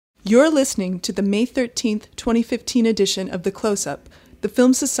You're listening to the May 13th, 2015 edition of The Close-Up, the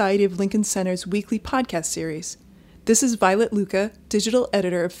Film Society of Lincoln Center's weekly podcast series. This is Violet Luca, digital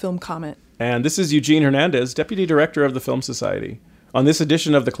editor of Film Comment. And this is Eugene Hernandez, deputy director of the Film Society. On this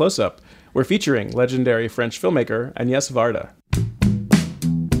edition of The Close-Up, we're featuring legendary French filmmaker Agnès Varda.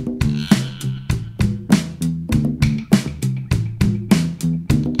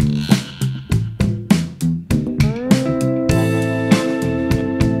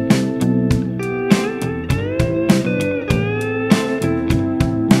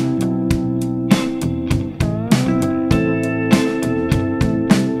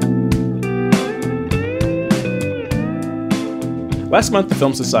 Last month, the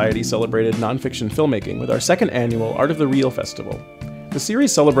Film Society celebrated nonfiction filmmaking with our second annual Art of the Real Festival. The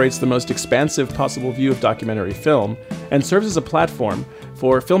series celebrates the most expansive possible view of documentary film and serves as a platform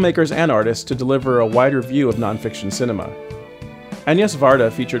for filmmakers and artists to deliver a wider view of nonfiction cinema. Agnès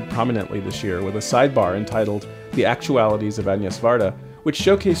Varda featured prominently this year with a sidebar entitled The Actualities of Agnès Varda, which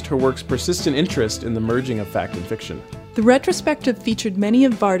showcased her work's persistent interest in the merging of fact and fiction. The retrospective featured many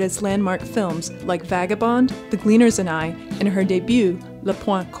of Varda's landmark films like Vagabond, The Gleaners and I, and her debut, La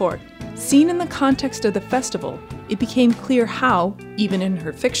Pointe Courte. Seen in the context of the festival, it became clear how, even in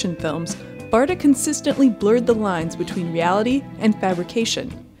her fiction films, Varda consistently blurred the lines between reality and fabrication.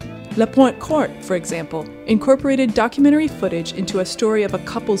 La Pointe Courte, for example, incorporated documentary footage into a story of a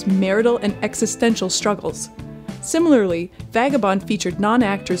couple's marital and existential struggles. Similarly, Vagabond featured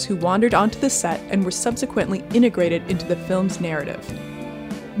non-actors who wandered onto the set and were subsequently integrated into the film's narrative.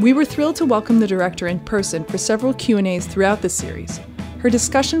 We were thrilled to welcome the director in person for several Q&As throughout the series. Her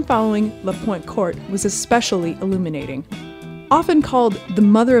discussion following La Pointe Courte was especially illuminating. Often called the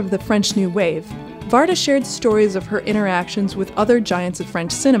mother of the French New Wave, Varda shared stories of her interactions with other giants of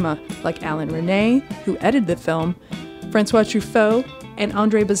French cinema like Alain Resnais, who edited the film, François Truffaut, and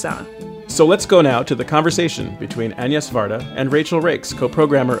André Bazin. So let's go now to the conversation between Agnès Varda and Rachel Rakes,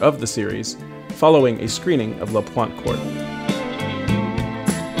 co-programmer of the series, following a screening of La Pointe Courte.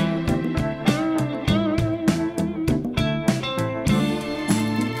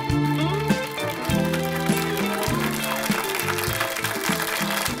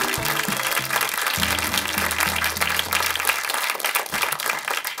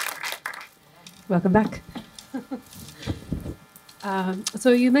 Welcome back. So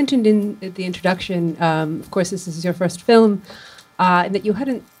you mentioned in the introduction, of course, this is your first film, and that you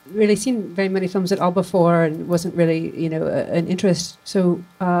hadn't really seen very many films at all before, and wasn't really, an interest. So,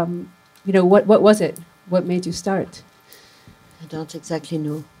 what was it? What made you start? I don't exactly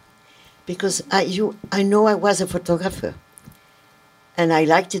know, because I know I was a photographer, and I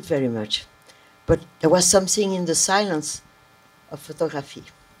liked it very much, but there was something in the silence of photography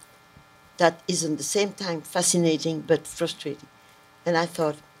that is at the same time fascinating but frustrating. And I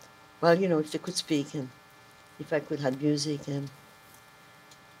thought, well, if they could speak and if I could have music, and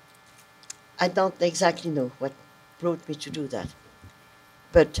I don't exactly know what brought me to do that.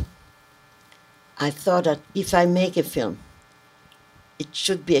 But I thought that if I make a film, it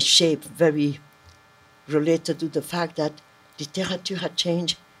should be a shape very related to the fact that literature had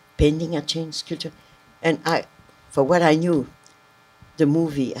changed, painting had changed, sculpture. And for what I knew, the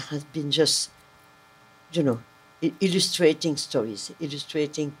movie has been just, illustrating stories,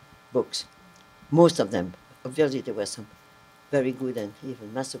 illustrating books. Most of them. Obviously, there were some very good and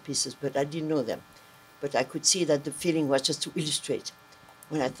even masterpieces, but I didn't know them. But I could see that the feeling was just to illustrate,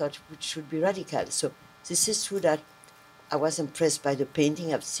 when I thought it should be radical. So this is true that I was impressed by the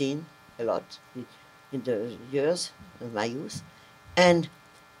painting I've seen a lot in the years of my youth, and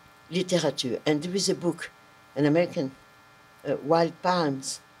literature. And there is a book, an American, Wild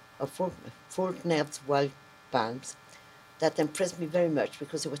Palms, of Faulkner's Wild Palms, that impressed me very much,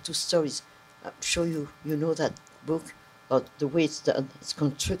 because there were two stories. I'm sure you know that book, or the way it's done. It's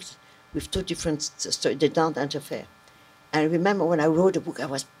constructed with two different stories. They don't interfere. And I remember when I wrote the book, I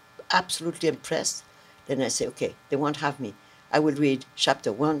was absolutely impressed. Then I said, okay, they won't have me. I will read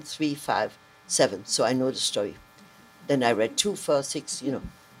chapter 1, 3, 5, 7, so I know the story. Then I read 2, 4, 6,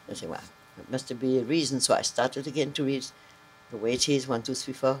 I said, well, there must be a reason. So I started again to read the way it is, 1, 2,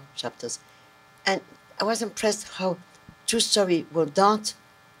 3, 4 chapters. And I was impressed how true story will not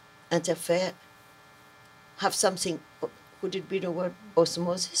interfere, have something, could it be the word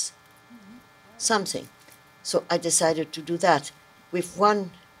osmosis? Mm-hmm. Something. So I decided to do that with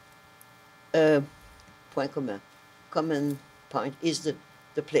one point commun. Common point is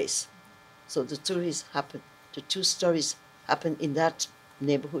the place. So the two stories happen in that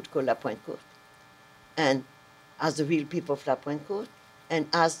neighborhood called La Pointe Courte. And as the real people of La Pointe Courte, and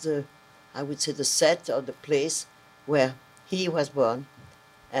as the set or the place where he was born,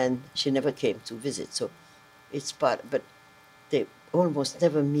 and she never came to visit. So it's part, but they almost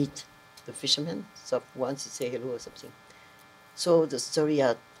never meet the fishermen. So once you say hello or something. So the story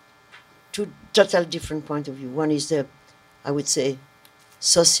had two total different point of view. One is the, I would say,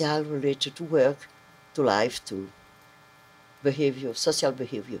 social related to work, to life, to behavior, social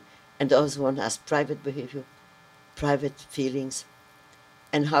behavior. And the other one has private behavior, private feelings,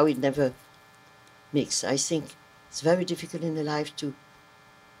 and how it never mix. I think it's very difficult in the life to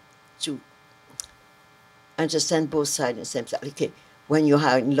understand both sides and same side. Okay, when you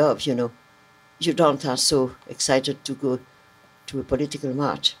are in love, you know, you don't are so excited to go to a political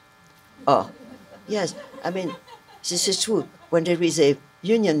march. Oh, yes, I mean, this is true. When there is a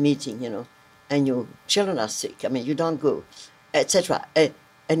union meeting, you know, and your children are sick, I mean, you don't go, etc. And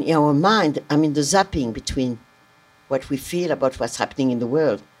in our mind, I mean, the zapping between what we feel about what's happening in the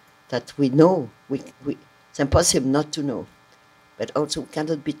world, that we know, it's impossible not to know, but also we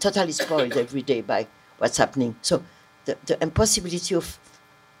cannot be totally spoiled every day by what's happening. So the impossibility of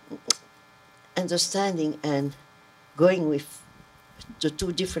understanding and going with the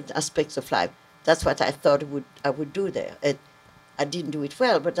two different aspects of life, that's what I thought I would do there. I didn't do it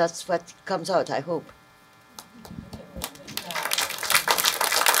well, but that's what comes out, I hope.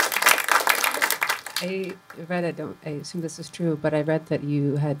 I read, I assume this is true, but I read that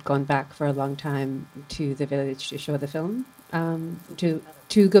you had gone back for a long time to the village to show the film,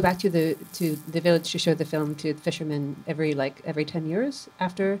 to go back to the village to show the film to the fishermen every 10 years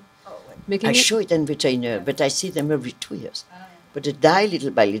after making I it? show it every 10 years, but I see them every 2 years. But they die little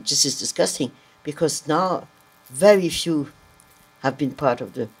by little. This is disgusting because now very few have been part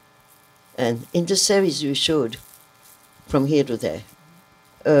of the. And in the series you showed, from here to there,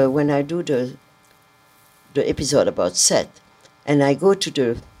 when I do the episode about Seth, and I go to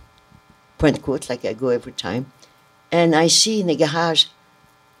the Pointe Côte, like I go every time, and I see in the garage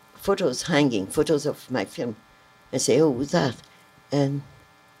photos hanging, photos of my film, and say, oh, who's that? And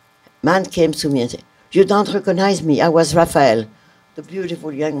man came to me and said, you don't recognize me, I was Raphael, the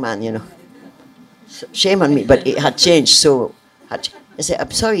beautiful young man, you know. So, shame on me, but it had changed, so I said,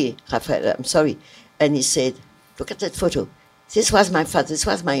 I'm sorry, Raphael, I'm sorry. And he said, look at that photo. This was my father, this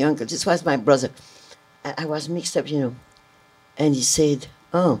was my uncle, this was my brother. I was mixed up, you know. And he said,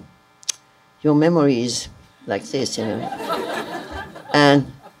 oh, your memory is like this, you know.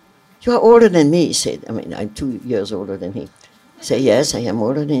 And you are older than me, he said. I mean, I'm 2 years older than he. I said, yes, I am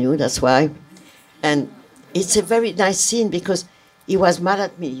older than you, that's why. And it's a very nice scene because he was mad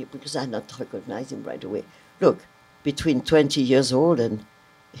at me because I not recognized him right away. Look, between 20 years old and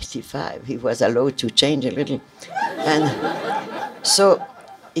 85, he was allowed to change a little. And so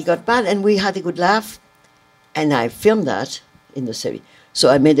he got mad and we had a good laugh. And I filmed that in the series. So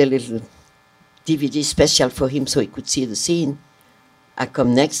I made a little DVD special for him so he could see the scene. I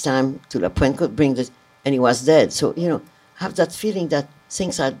come next time to La Pointe Côte, bring this, and he was dead. So, you know, I have that feeling that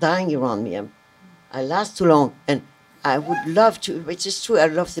things are dying around me. I last too long, and I would love to, which is true, I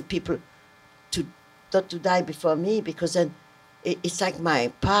love the people not to die before me, because then it's like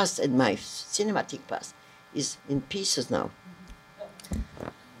my past and my cinematic past is in pieces now.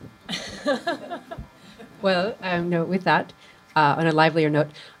 Well, no, with that, on a livelier note,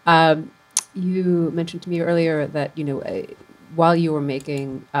 you mentioned to me earlier that, you know, while you were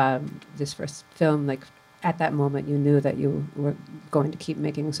making this first film, like at that moment, you knew that you were going to keep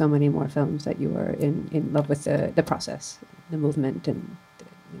making so many more films, that you were in love with the process, the movement, and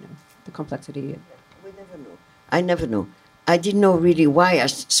the complexity. We never know. I never know. I didn't know really why I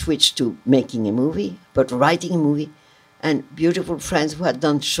switched to making a movie, but writing a movie. And beautiful friends who had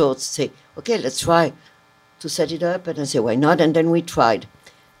done shorts say, okay, let's try to set it up. And I said, why not? And then we tried.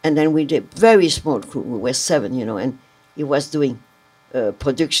 And then we did very small crew. We were 7, you know, and he was doing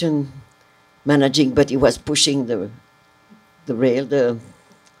production, managing, but he was pushing the rail, the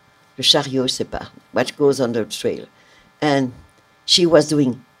chariot, c'est pas, what goes on the trail. And she was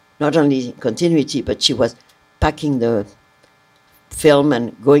doing not only continuity, but she was packing the film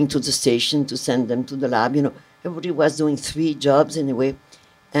and going to the station to send them to the lab, you know. Everybody was doing 3 jobs in a way.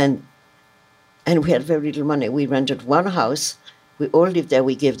 And we had very little money. We rented one house. We all lived there.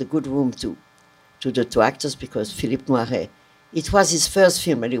 We gave the good room to the 2 actors because Philippe Noiret, it was his first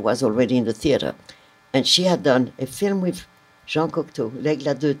film and he was already in the theater. And she had done a film with Jean Cocteau, L'Aigle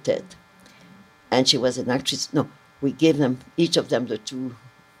à deux têtes. And she was an actress. No, we gave them, each of them, the 2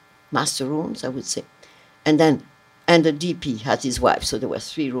 master rooms, I would say. And the DP had his wife, so there were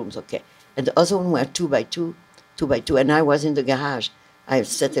 3 rooms, okay. And the other one were 2 by 2, and I was in the garage. I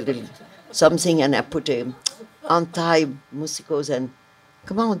set a little something and I put a anti-musicos and,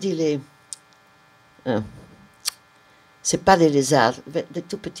 comment on dit les... C'est pas des lézards, des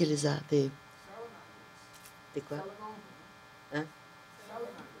tout petits lézards, des quoi? Hein?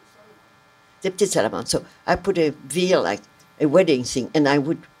 Des petites salamandres. So I put a veil, like a wedding thing, and I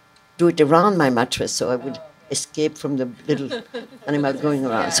would do it around my mattress, so I would escape from the little animal going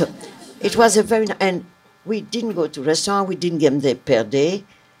around. So it was a very, and we didn't go to restaurant, we didn't get them per day.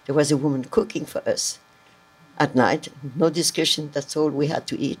 There was a woman cooking for us at night, no discussion, that's all we had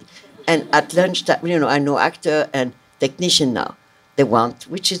to eat. And at lunch, I know actor and technician now, they want,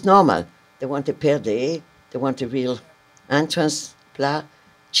 which is normal, they want a per day, they want a real entrance, plat,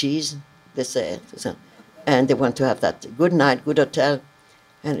 cheese, dessert, and they want to have that good night, good hotel.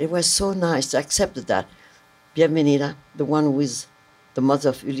 And it was so nice, I accepted that. Bienvenida, the one who is the mother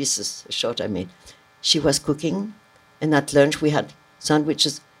of Ulysses, a short I made, she was cooking, and at lunch we had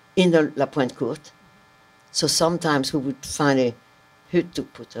sandwiches in the La Pointe Courte. So sometimes we would find a hut to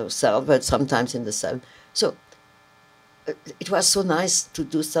put ourselves, but sometimes in the sun. So it was so nice to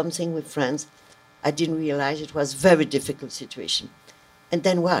do something with friends. I didn't realize it was a very difficult situation. And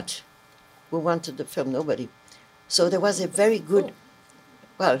then what? We wanted the film, nobody. So there was a very good,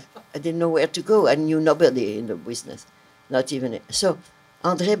 well, I didn't know where to go. I knew nobody in the business, not even. So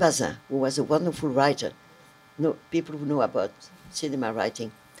André Bazin, who was a wonderful writer, people who know about cinema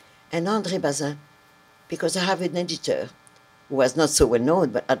writing, and André Bazin, because I have an editor who was not so well known,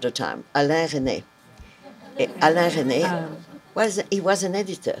 but at the time, Alain René. Alain René, he was an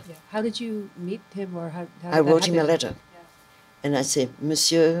editor. Yeah. How did you meet him, or how I wrote him a letter. Yeah. And I said,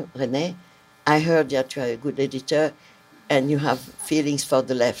 Monsieur René, I heard that you are a good editor and you have feelings for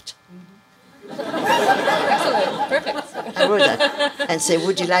the left. Mm-hmm. Excellent, perfect. I wrote that and said,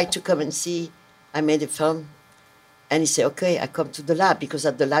 would you like to come and see? I made a film. And he said, okay, I come to the lab, because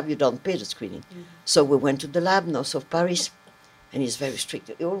at the lab you don't pay the screening. Mm-hmm. So we went to the lab, north of Paris, and he's very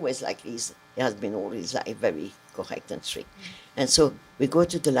strict. He always he has been always very correct and strict. Mm-hmm. And so we go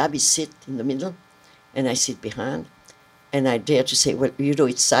to the lab, he sits in the middle, and I sit behind, and I dare to say, well,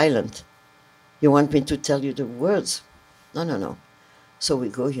 it's silent. You want me to tell you the words? No. So we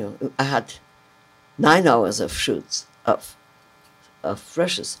go here. I had 9 hours of shoots, of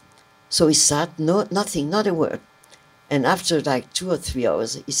rushes. So he sat, nothing, not a word. And after 2 or 3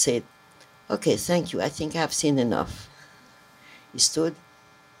 hours, he said, okay, thank you, I think I've seen enough. He stood,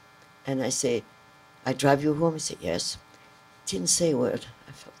 and I say, I drive you home? He said, yes. Didn't say a word.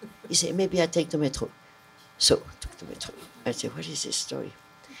 He said, maybe I take the metro. So I took the metro. I said, what is this story?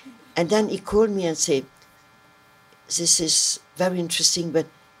 And then he called me and said, this is very interesting, but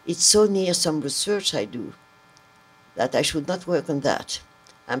it's so near some research I do that I should not work on that.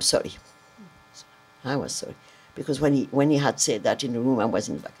 I'm sorry. I was sorry. Because when he had said that in the room, I was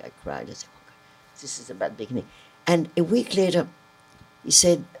in the back, I cried. I said, oh God, this is a bad beginning. And a week later, he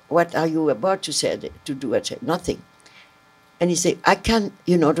said, what are you about to do? I said, nothing. And he said, I can't,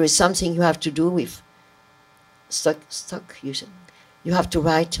 there is something you have to do with stock, you said. You have to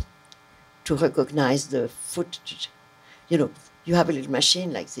write to recognize the footage. You have a little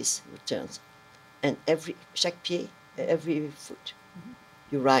machine like this, it turns. And chaque pied, every foot,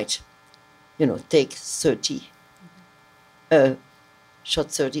 you write, take 30.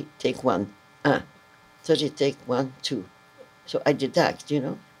 Shot 30, take 1. 30, take 1, 2. So I did that,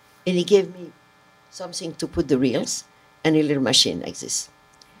 And he gave me something to put the reels and a little machine like this.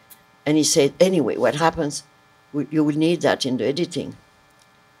 And he said, anyway, what happens, you will need that in the editing.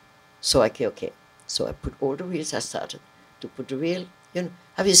 So okay. So I put all the reels. I started to put the reel.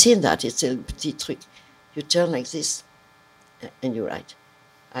 Have you seen that? It's a petit truc. You turn like this, and you write.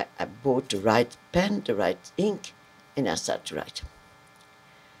 I bought the right pen, the right ink, and I started to write.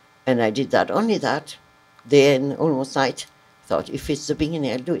 And I did that, only that, day and almost night. Thought, if it's the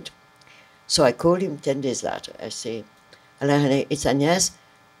beginning, I'll do it. So I called him 10 days later. I say, Alain, it's Agnès.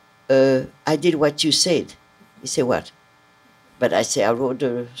 I did what you said. He said, what? But I say, I wrote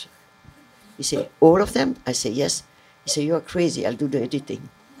the... He said, all of them? I say, yes. He said, you're crazy. I'll do the editing.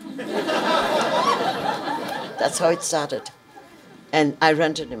 That's how it started. And I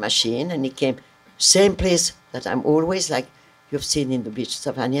rented a machine, and he came, same place that I'm always, like you've seen in the beach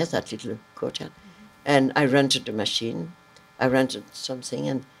of Agnès, that little courtyard. And I rented the machine. I rented something,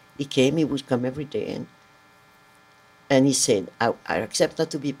 and he came. He would come every day. And he said, I accept not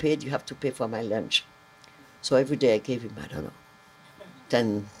to be paid. You have to pay for my lunch. So every day I gave him, I don't know,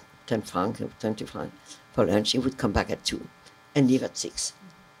 10 francs, 20 francs for lunch. He would come back at 2 and leave at 6.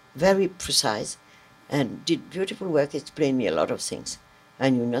 Very precise, and did beautiful work, explained me a lot of things. I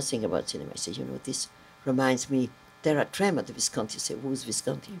knew nothing about cinema. I said, this reminds me, there are Trem at the Visconti. I said, who's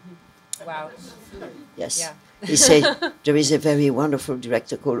Visconti? Mm-hmm. Wow. Yes. Yeah. He said, there is a very wonderful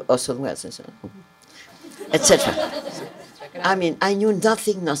director called Orson Welles. I said, etc. I mean, I knew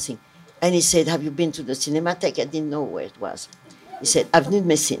nothing. And he said, have you been to the Cinémathèque? I didn't know where it was. He said, Avenue de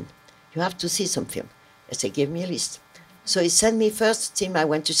Messine. You have to see some film. I said, give me a list. So he sent me first film I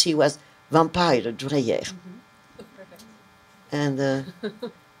went to see was Vampire, de Dreyer. Perfect. And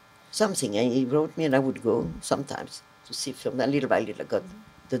something. And he wrote me and I would go sometimes to see film. And little by little I got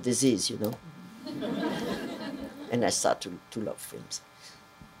the disease, you know. And I started to love films.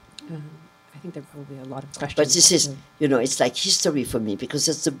 I think there are probably a lot of questions. But this is, you know, it's like history for me because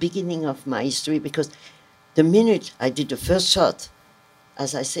it's the beginning of my history because the minute I did the first shot,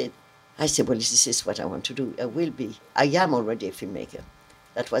 as I said, well, this is what I want to do. I am already a filmmaker.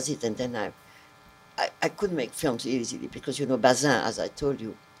 That was it. And then I couldn't make films easily because, you know, Bazin, as I told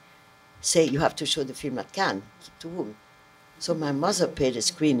you, say you have to show the film at Cannes. To whom? So my mother paid a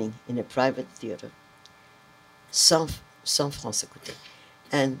screening in a private theater, 100 francs a coûté.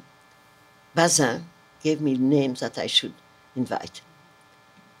 And Bazin gave me names that I should invite.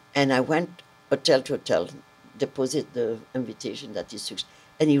 And I went hotel to hotel, deposit the invitation that is such.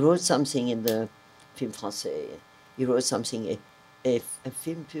 And he wrote something in the Film Français. He wrote something, a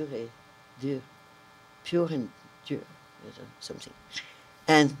film pur et dur. Pure and dur, something.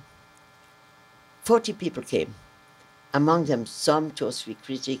 And 40 people came. Among them, some 2 or 3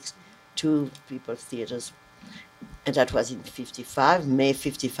 critics, 2 people theaters. And that was in 55, May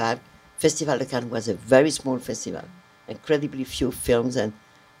 55. Festival de Cannes was a very small festival. Incredibly few films and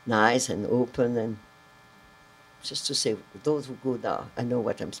nice and open and just to say, those who go there, I know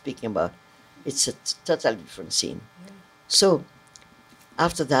what I'm speaking about. It's a totally different scene. Yeah. So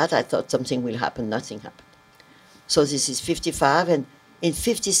after that, I thought something will happen. Nothing happened. So this is 55. And in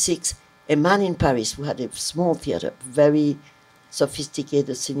 56, a man in Paris who had a small theater, very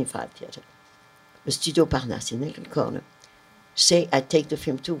sophisticated cinephile theater, the Studio Parnasse in a little corner, say, I take the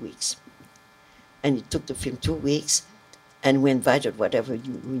film 2 weeks. And he took the film 2 weeks, and we invited whatever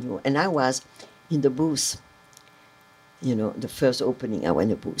you knew. And I was in the booth. You know, the first opening, I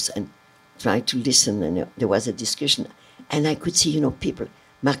went in the booth and tried to listen, and there was a discussion. And I could see, you know, people.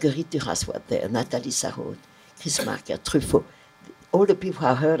 Marguerite Duras was there, Nathalie Sarraute, Chris Marker, Truffaut. All the people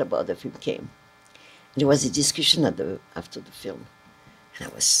who heard about the film came. And there was a discussion after the film. And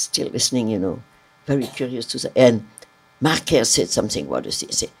I was still listening, you know, very curious to say. And Marker said something, what does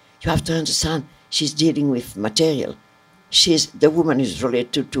he say? You have to understand, she's dealing with material. The woman is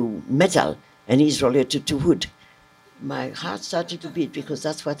related to metal, and he's related to wood. My heart started to beat because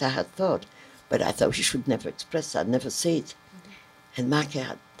that's what I had thought. But I thought she should never express that, never say it. And Marker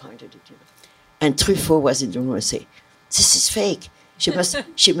had pointed it, you know. And Truffaut was in the room and said, this is fake. He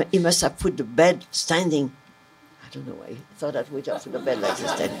must have put the bed standing. I don't know why he thought that we'd have put the bed like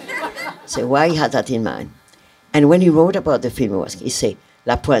this standing. So why he had that in mind. And when he wrote about the film, he said,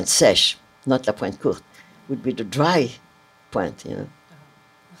 la pointe sèche, not la pointe courte, would be the dry point, you know.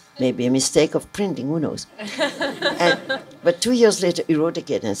 Maybe a mistake of printing, who knows. But 2 years later, he wrote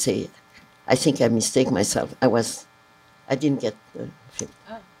again and said, I think I mistake myself. I didn't get the film.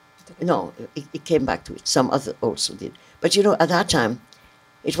 Oh, no, it came back to it. Some other also did. But you know, at that time,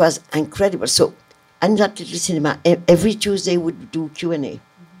 it was incredible. So, and that little cinema, every Tuesday would do Q&A. Mm-hmm.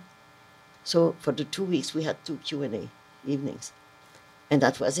 So for the 2 weeks, we had 2 Q&A evenings. And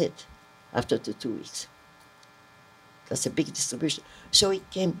that was it, after the 2 weeks. That's a big distribution. So it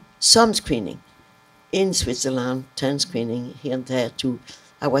came some screening in Switzerland, 10 screening here and there too.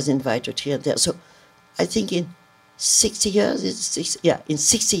 I was invited here and there. So I think in 60 years, in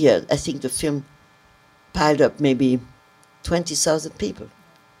 60 years, I think the film piled up maybe 20,000 people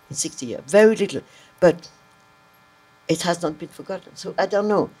in 60 years. Very little, but it has not been forgotten. So I don't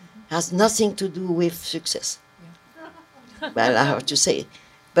know. It has nothing to do with success. Yeah. Well, I have to say.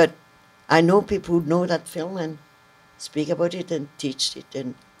 But I know people who know that film and speak about it and teach it.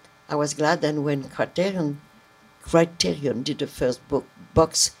 And I was glad then when Criterion did the first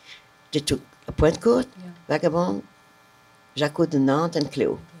box, they took La Pointe Courte, Vagabond, Jacquot de Nantes, and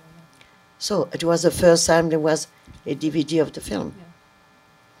Cléo. So it was the first time there was a DVD of the film.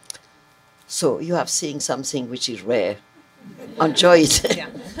 Yeah. So you have seen something which is rare. Enjoy it. Yeah.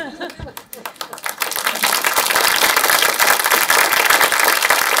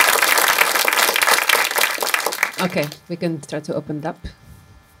 Okay, we can start to open it up.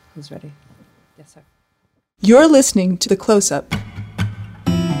 Who's ready? Yes, sir. You're listening to The Close-Up.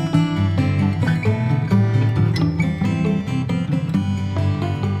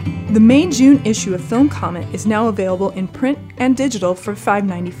 The May June issue of Film Comment is now available in print and digital for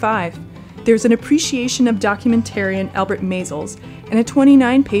 $5.95. There's an appreciation of documentarian Albert Maysles and a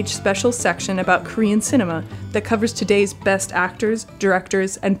 29-page special section about Korean cinema that covers today's best actors,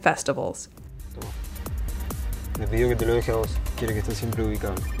 directors, and festivals. Le pido que te lo deje a vos. Quiere que estés siempre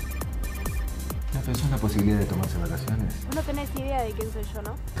ubicado. No, pero es una posibilidad de tomarse vacaciones. No tenés idea de quién soy yo,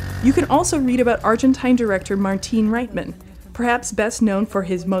 ¿no? You can also read about Argentine director Martin Reitman, perhaps best known for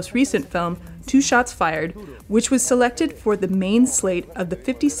his most recent film, Two Shots Fired, which was selected for the main slate of the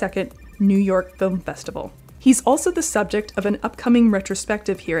 52nd New York Film Festival. He's also the subject of an upcoming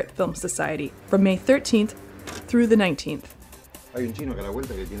retrospective here at Film Society, from May 13th through the 19th.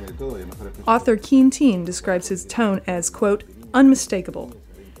 Author Keen Teen describes his tone as, quote, unmistakable.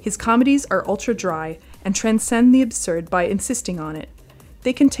 His comedies are ultra-dry and transcend the absurd by insisting on it.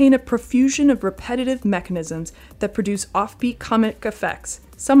 They contain a profusion of repetitive mechanisms that produce offbeat comic effects,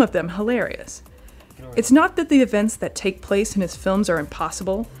 some of them hilarious. It's not that the events that take place in his films are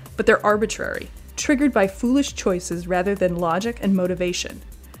impossible, but they're arbitrary, triggered by foolish choices rather than logic and motivation.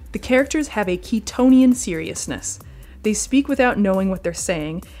 The characters have a Keatonian seriousness. They speak without knowing what they're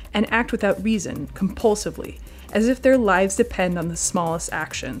saying and act without reason, compulsively, as if their lives depend on the smallest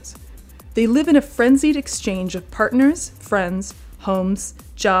actions. They live in a frenzied exchange of partners, friends, homes,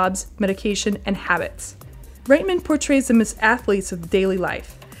 jobs, medication, and habits. Reitman portrays them as athletes of daily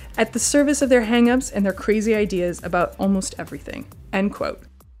life, at the service of their hang-ups and their crazy ideas about almost everything. End quote.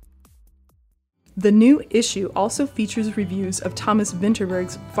 The new issue also features reviews of Thomas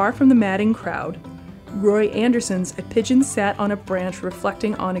Vinterberg's Far From the Madding Crowd, Roy Anderson's A Pigeon Sat on a Branch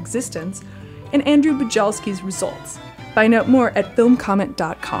Reflecting on Existence, and Andrew Bujalski's Results. Find out more at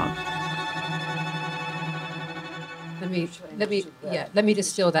filmcomment.com. Let me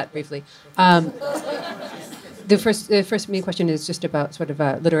distill that briefly. The first main question is just about sort of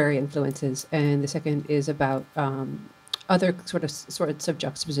literary influences, and the second is about other sorts of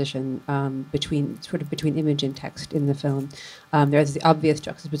juxtaposition between image and text in the film. There's the obvious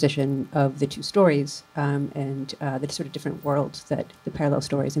juxtaposition of the two stories and the sort of different worlds that the parallel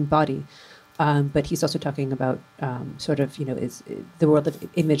stories embody. But he's also talking about is the world of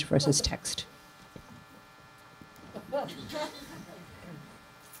image versus text. I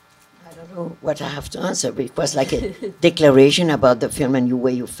don't know what I have to answer. It was like a declaration about the film and the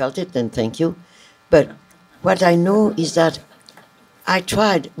way you felt it, and thank you. But what I know is that I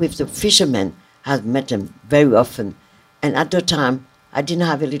tried with the fishermen. I've met them very often. And at the time, I didn't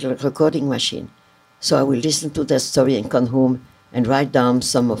have a little recording machine. So I will listen to their story and come home and write down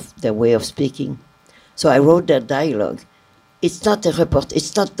some of their way of speaking. So I wrote their dialogue. It's not a report,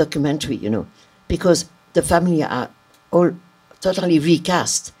 it's not documentary, because the family are all totally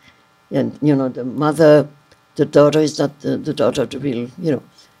recast. And, the mother, the daughter is not the daughter of the real,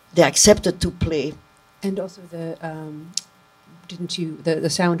 they accepted to play. And also the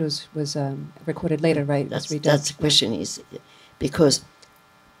sound was recorded later, right? That's the question is, because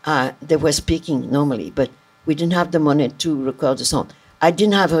they were speaking normally, but we didn't have the money to record the sound. I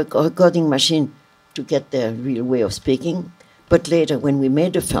didn't have a recording machine to get their real way of speaking, but later when we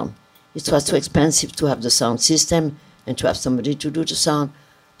made the film, it was too expensive to have the sound system and to have somebody to do the sound.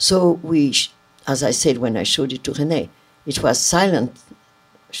 So we, as I said when I showed it to René, it was silent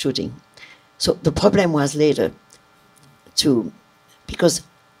shooting. So the problem was later because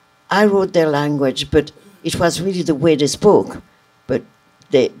I wrote their language, but it was really the way they spoke. But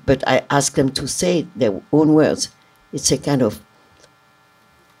I asked them to say their own words. It's a kind of,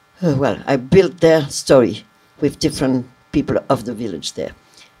 I built their story with different people of the village there.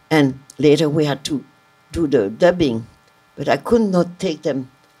 And later we had to do the dubbing, but I could not take them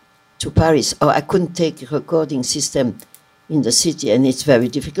to Paris, or I couldn't take a recording system in the city, and it's very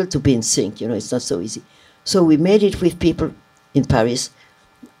difficult to be in sync, it's not so easy. So we made it with people in Paris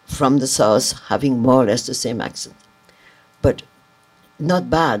from the south having more or less the same accent. But not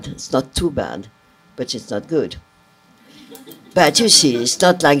bad, it's not too bad, but it's not good. But you see, it's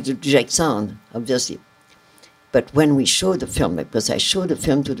not like the direct sound, obviously. But when we show the film, because I show the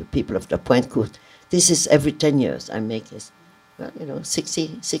film to the people of La Pointe Courte, this is every 10 years I make this,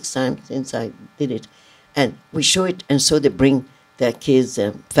 66 times since I did it. And we show it, and so they bring their kids,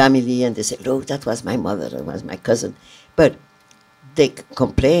 their family, and they say, "Look, that was my mother, that was my cousin." But they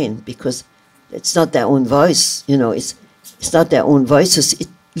complain because it's not their own voice, it's not their own voices. It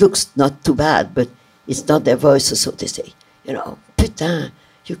looks not too bad, but it's not their voices, so they say, "Putain,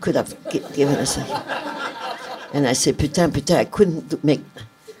 you could have given us a..." And I say, "Putain, I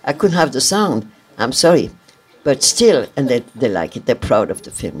couldn't have the sound, I'm sorry." But still, and they like it, they're proud of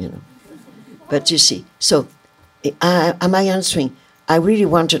the film, But you see, so am I answering? I really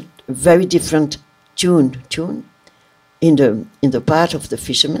wanted a very different tune in the part of the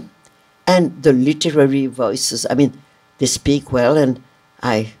fishermen and the literary voices. I mean, they speak well, and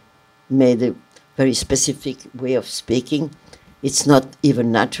I made a very specific way of speaking. It's not even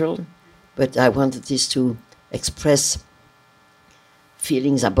natural, but I wanted this to express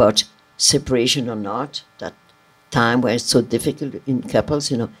feelings about separation or not, that time where it's so difficult in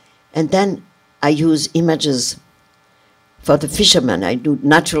couples, And then I use images for the fisherman. I do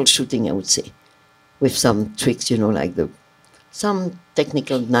natural shooting, I would say, with some tricks, like some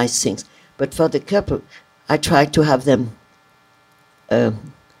technical nice things. But for the couple, I try to have them,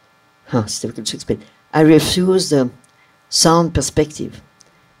 it's difficult to explain. I refuse the sound perspective,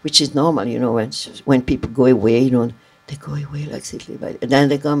 which is normal, when people go away, they go away like this, and then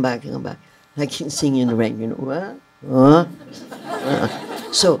they come back, like in Singing in the Rain,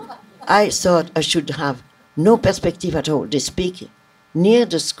 So I thought I should have no perspective at all. They speak near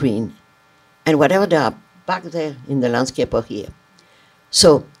the screen, and whatever they are back there in the landscape or here.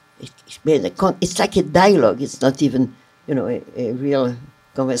 So it's like a dialogue. It's not even, a real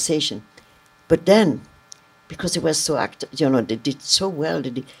conversation. But then, because it was so active, they did so well.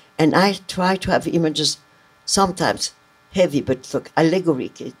 And I try to have images, sometimes heavy, but look,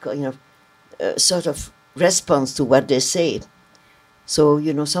 allegoric, sort of response to what they say. So,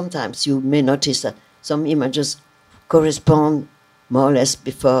 sometimes you may notice that some images correspond more or less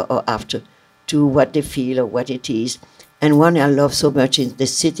before or after to what they feel or what it is. And one I love so much is they're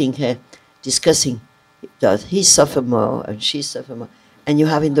sitting here discussing that he suffer more and she suffer more. And you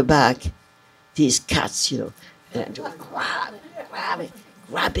have in the back these cats, and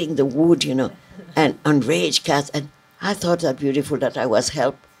grabbing the wood, and enraged cats. And I thought that beautiful that I was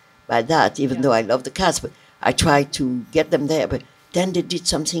helped by that, even though I love the cats, but I tried to get them there. But then they did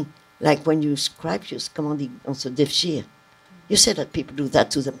something like when you scribe, on se déchire. You say that people do that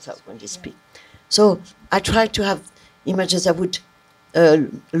to themselves when they speak. So I tried to have images that would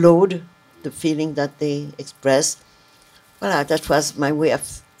load the feeling that they express. Voilà, that was my way I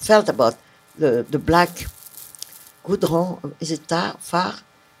felt about the black goudron. Is it phare?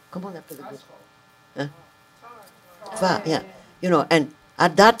 Comment on appelle le goudron? Phare, yeah. And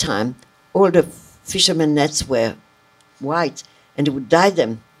at that time, all the fishermen nets were white, and they would dye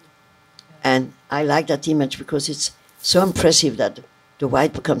them. And I like that image because it's so impressive that the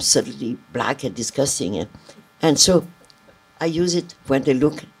white becomes suddenly black and disgusting. And so I use it when they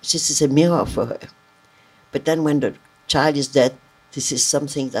look, this is a mirror for her. But then when the child is dead, this is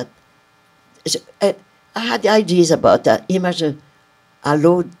something that, I had ideas about that. Images are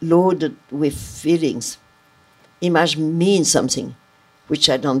loaded with feelings. Image means something, which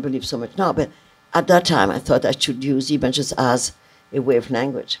I don't believe so much now. But at that time, I thought I should use images as a way of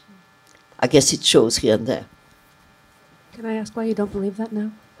language. I guess it shows here and there. Can I ask why you don't believe that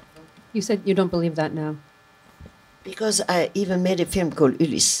now? You said you don't believe that now. Because I even made a film called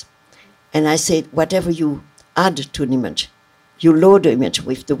Ulysse. And I said, whatever you add to an image, you load the image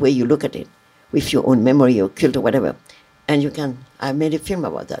with the way you look at it, with your own memory or cult or whatever. And I made a film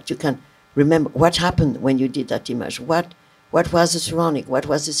about that. You can remember what happened when you did that image. What was the surrounding? What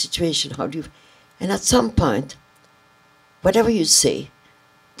was the situation? And at some point, whatever you say,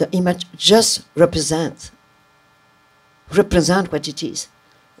 the image just represent what it is.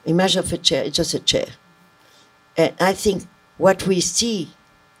 Image of a chair, it's just a chair. And I think what we see,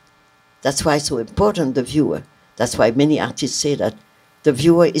 that's why it's so important, the viewer. That's why many artists say that the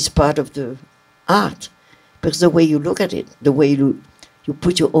viewer is part of the art. Because the way you look at it, the way you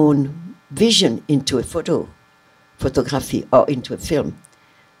put your own vision into a photography or into a film,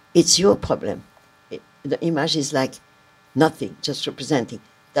 it's your problem. The image is like nothing, just representing.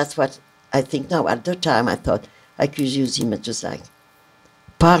 That's what I think now. At the time, I thought I could use images like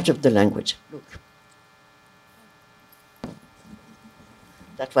part of the language. Look.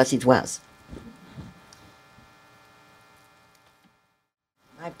 That's what it was.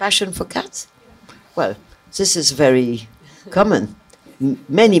 My passion for cats? Well, this is very common.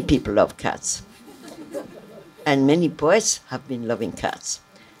 Many people love cats. And many poets have been loving cats.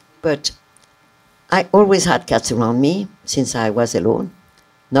 But I always had cats around me since I was alone,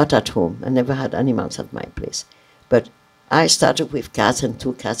 not at home. I never had animals at my place. But I started with cats and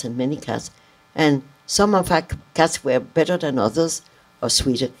 2 cats and many cats. And some of our cats were better than others or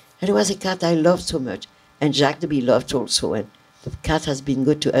sweeter. And it was a cat I loved so much. And Jacques Deby loved also. And the cat has been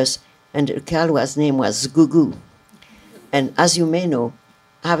good to us. And the Gaulois' name was Gugu. And as you may know,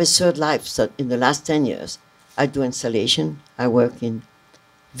 I have a third life. So in the last 10 years, I do installation. I work in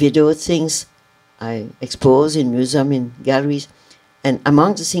video things. I expose in museums, in galleries. And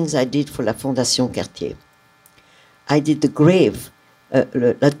among the things I did for La Fondation Cartier, I did the grave,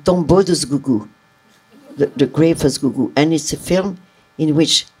 La Tombeau de Gugu, the grave of Gugu. And it's a film in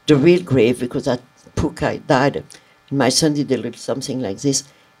which the real grave, because that poor guy died, and my son did a little something like this,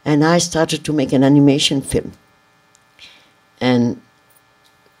 and I started to make an animation film. And,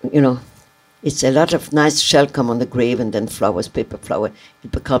 It's a lot of nice shell come on the grave and then flowers, paper flower.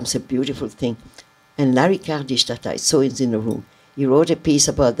 It becomes a beautiful thing. And Larry Kardish, that I saw is in the room, he wrote a piece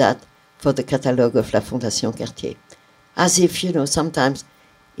about that for the catalogue of La Fondation Cartier. As if, you know, sometimes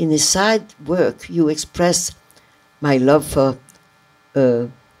in a side work you express my love for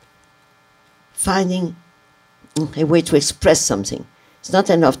finding a way to express something. It's not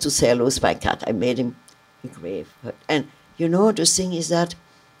enough to say, I lost my cat, I made him a grave. And you know, the thing is that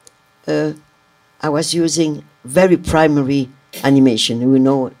I was using very primary animation. We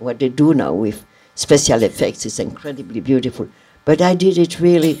know what they do now with special effects. It's incredibly beautiful. But I did it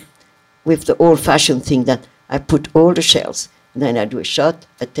really with the old-fashioned thing that I put all the shells, and then I do a shot,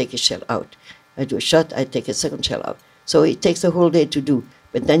 I take a shell out. I do a shot, I take a second shell out. So it takes the whole day to do.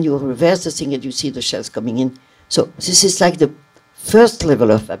 But then you reverse the thing and you see the shells coming in. So this is like the first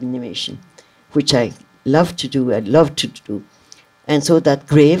level of animation, which I love to do, I love to do. And so that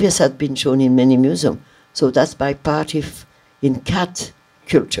grave has been shown in many museums. So that's my part in cat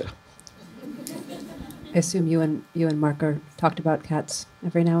culture. I assume you and Marker talked about cats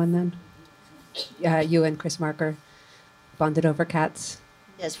every now and then? You and Chris Marker bonded over cats?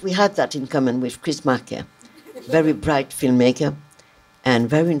 Yes, we had that in common with Chris Marker, very bright filmmaker and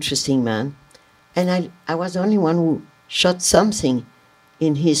very interesting man. And I was the only one who shot something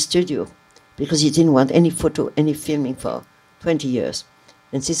in his studio because he didn't want any photo, any filming for 20 years.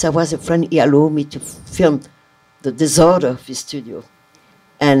 And since I was a friend, he allowed me to film the disorder of his studio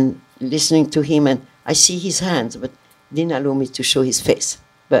and listening to him. And I see his hands, but didn't allow me to show his face.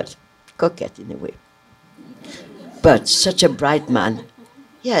 But coquette in a way. But such a bright man.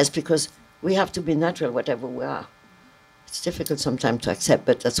 Yes, because we have to be natural, whatever we are. It's difficult sometimes to accept,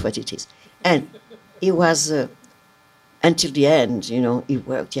 but that's what it is. And he was, until the end, you know, he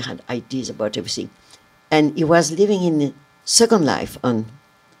worked, he had ideas about everything. And he was living in Second Life on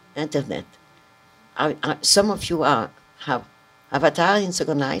internet. Some of you have Avatar in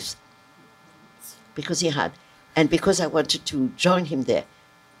Second Life, because he had. And because I wanted to join him there,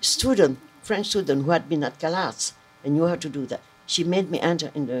 French student who had been at Calas and knew how to do that, she made me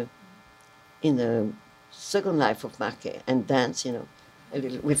enter in the Second Life of Marquet and dance, you know, a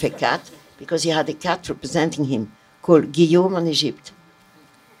little with a cat, because he had a cat representing him called Guillaume en Egypte.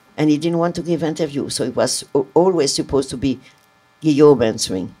 And he didn't want to give interview, so it was always supposed to be Guillaume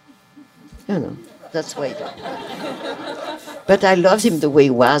answering. You know, that's why. But I loved him the way he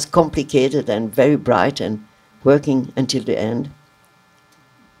was, complicated and very bright and working until the end.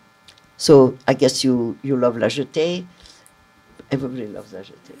 So I guess you love La Jetée. Everybody loves La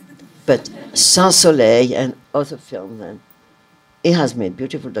Jetée. But Sans Soleil and other films, and he has made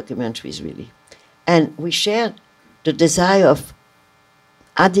beautiful documentaries, really. And we shared the desire of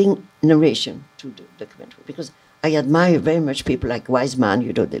adding narration to the documentary, because I admire very much people like Wiseman,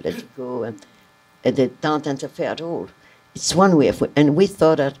 you know, they let it go, and they don't interfere at all. It's one way of, and we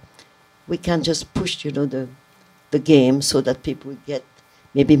thought that we can just push, you know, the game so that people get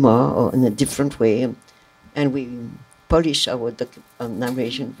maybe more or in a different way, and we polish our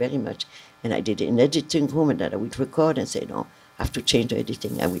narration very much. And I did it in editing room, and that I would record and say, no, I have to change the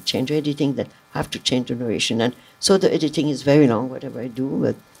editing. I would change the editing, then I have to change the narration. And so the editing is very long, whatever I do,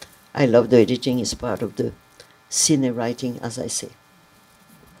 but I love the editing. It's part of the cine writing, as I say.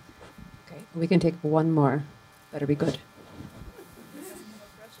 Okay, we can take one more. Better be good.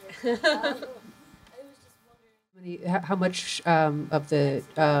 How much of the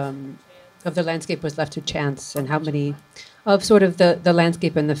landscape was left to chance, and how many of sort of the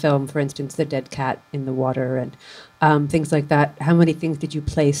landscape in the film, for instance, the dead cat in the water and things like that, how many things did you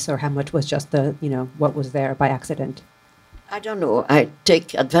place, or how much was just what was there by accident? I don't know. I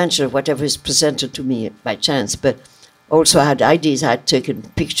take advantage of whatever is presented to me by chance, but also I had ideas. I had taken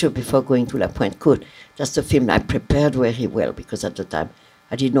picture before going to La Pointe Courte. That's the film I prepared very well, because at the time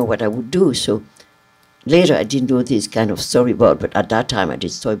I didn't know what I would do. So later I didn't do this kind of storyboard, but at that time I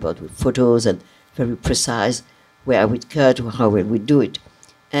did storyboard with photos and very precise, where I would cut, how we would do it.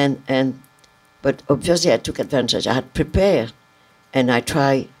 But obviously I took advantage. I had prepared, and I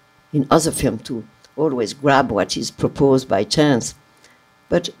try in other films to always grab what is proposed by chance.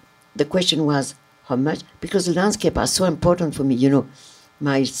 But the question was how much, because the landscape are so important for me. You know,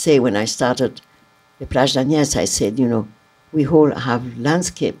 I say when I started the Plage d'Agnès, I said, you know, we all have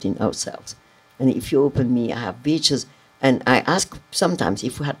landscape in ourselves. And if you open me, I have beaches. And I ask sometimes,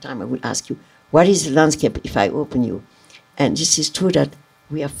 if we had time, I would ask you, what is the landscape if I open you? And this is true that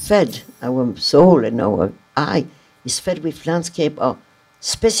we are fed, our soul and our eye is fed with landscape or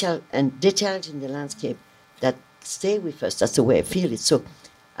special and details in the landscape that stay with us. That's the way I feel it. So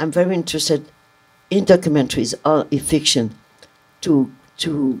I'm very interested in documentaries or in fiction to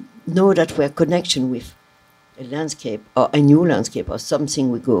know that we're connection with a landscape or a new landscape or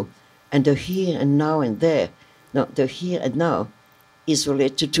something we go. And the here and now and there, no, the here and now is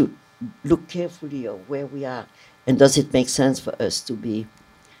related to look carefully at where we are and does it make sense for us to be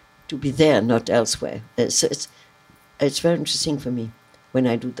there, not elsewhere. So it's very interesting for me when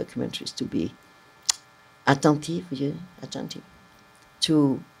I do documentaries to be attentive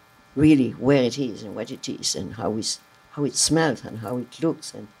to really where it is and what it is and how it smells and how it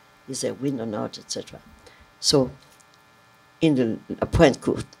looks and is there wind or not, etc. So in the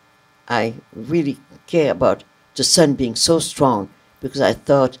Pointe-Courte, I really care about the sun being so strong because I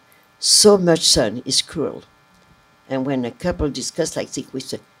thought so much sun is cruel. And when a couple discuss like this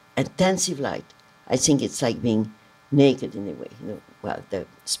with intensive light, I think it's like being naked in a way, well, the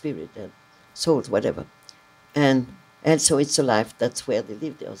spirit and soul, whatever. And so it's a life, that's where they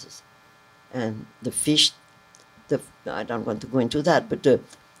live, the others. And the fish, I don't want to go into that, but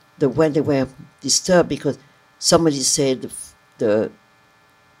when they were disturbed because somebody said the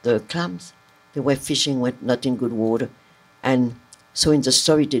clams, they were fishing were not in good water. And so in the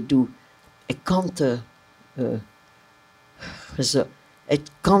story they do a counter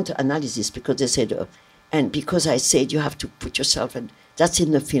analysis because they said, and because I said you have to put yourself, and that's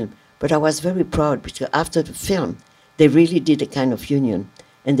in the film. But I was very proud because after the film, they really did a kind of union,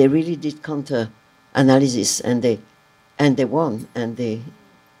 and they really did counter analysis, and they won, and they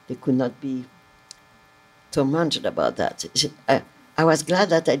could not be tormented about that. I was glad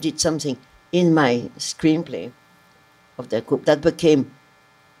that I did something in my screenplay of their group that became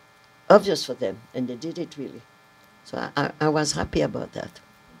obvious for them, and they did it really. So I was happy about that.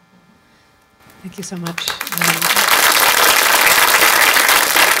 Thank you so much.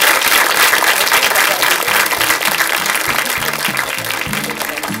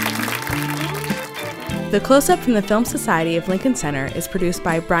 The Close-Up from the Film Society of Lincoln Center is produced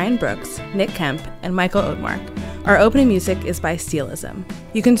by Brian Brooks, Nick Kemp, and Michael Odemark. Our opening music is by Steelism.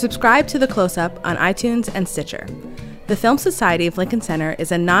 You can subscribe to The Close-Up on iTunes and Stitcher. The Film Society of Lincoln Center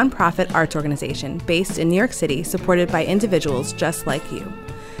is a nonprofit arts organization based in New York City supported by individuals just like you.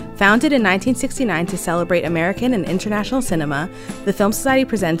 Founded in 1969 to celebrate American and international cinema, the Film Society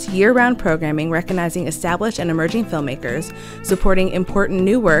presents year-round programming recognizing established and emerging filmmakers, supporting important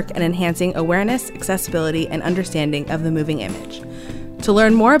new work, and enhancing awareness, accessibility, and understanding of the moving image. To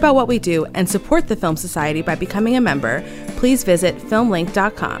learn more about what we do and support the Film Society by becoming a member, please visit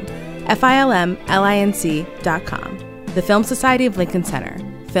filmlink.com, filmlinc.com. The Film Society of Lincoln Center.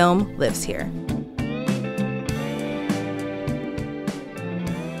 Film lives here.